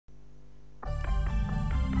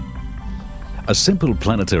A simple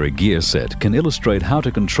planetary gear set can illustrate how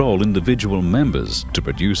to control individual members to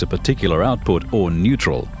produce a particular output or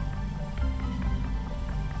neutral.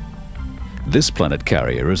 This planet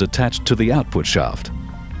carrier is attached to the output shaft.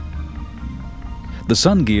 The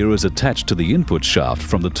sun gear is attached to the input shaft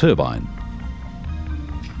from the turbine.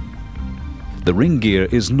 The ring gear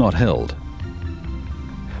is not held.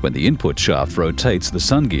 When the input shaft rotates the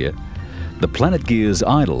sun gear, the planet gears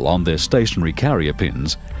idle on their stationary carrier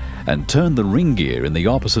pins and turn the ring gear in the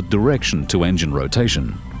opposite direction to engine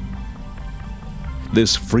rotation.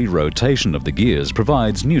 This free rotation of the gears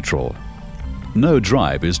provides neutral. No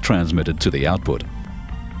drive is transmitted to the output.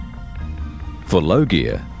 For low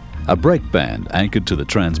gear, a brake band anchored to the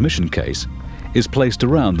transmission case is placed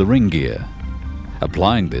around the ring gear.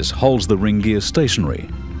 Applying this holds the ring gear stationary.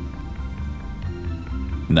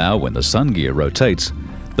 Now when the sun gear rotates,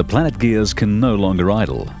 the planet gears can no longer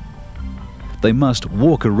idle. They must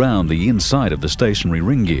walk around the inside of the stationary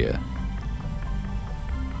ring gear.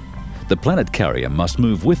 The planet carrier must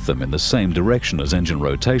move with them in the same direction as engine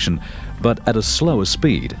rotation, but at a slower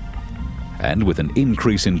speed and with an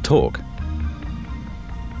increase in torque.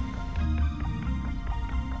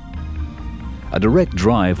 A direct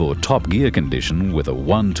drive or top gear condition with a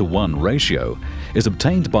 1-to-1 ratio is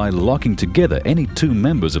obtained by locking together any two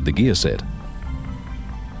members of the gear set.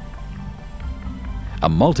 A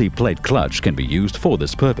multi-plate clutch can be used for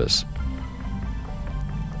this purpose.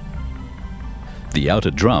 The outer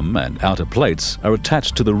drum and outer plates are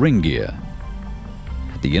attached to the ring gear.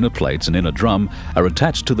 The inner plates and inner drum are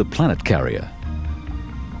attached to the planet carrier.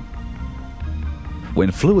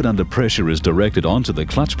 When fluid under pressure is directed onto the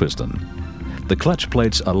clutch piston, the clutch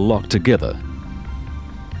plates are locked together.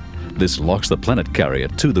 This locks the planet carrier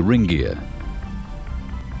to the ring gear.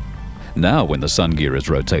 Now when the sun gear is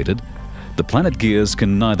rotated, the planet gears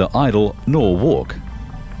can neither idle nor walk.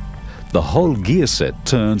 The whole gear set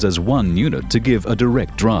turns as one unit to give a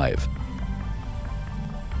direct drive.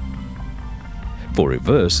 For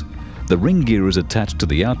reverse, the ring gear is attached to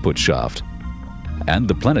the output shaft, and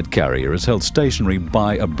the planet carrier is held stationary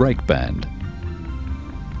by a brake band.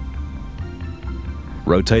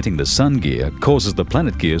 Rotating the sun gear causes the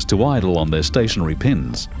planet gears to idle on their stationary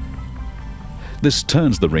pins. This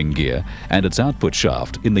turns the ring gear and its output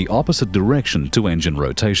shaft in the opposite direction to engine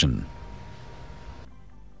rotation.